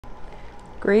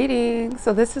Greetings.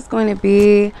 So this is going to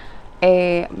be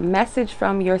a message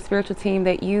from your spiritual team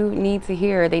that you need to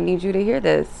hear. They need you to hear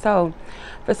this. So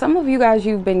for some of you guys,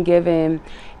 you've been given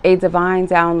a divine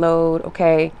download,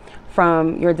 okay,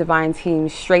 from your divine team,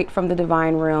 straight from the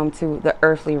divine realm to the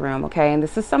earthly realm, okay? And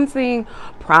this is something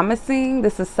promising.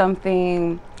 This is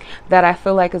something that I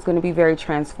feel like is going to be very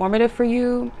transformative for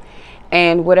you.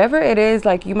 And whatever it is,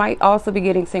 like, you might also be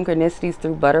getting synchronicities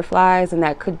through butterflies, and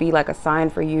that could be like a sign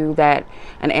for you that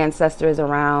an ancestor is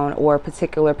around or a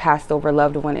particular passed over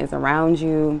loved one is around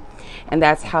you. And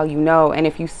that's how you know. And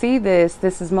if you see this,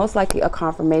 this is most likely a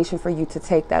confirmation for you to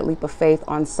take that leap of faith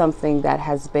on something that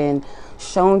has been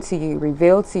shown to you,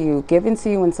 revealed to you, given to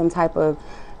you in some type of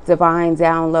divine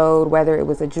download, whether it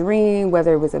was a dream,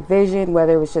 whether it was a vision,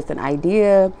 whether it was just an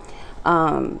idea.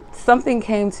 Something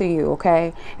came to you,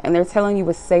 okay, and they're telling you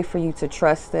it's safe for you to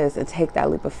trust this and take that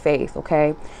leap of faith,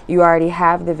 okay? You already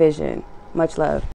have the vision. Much love.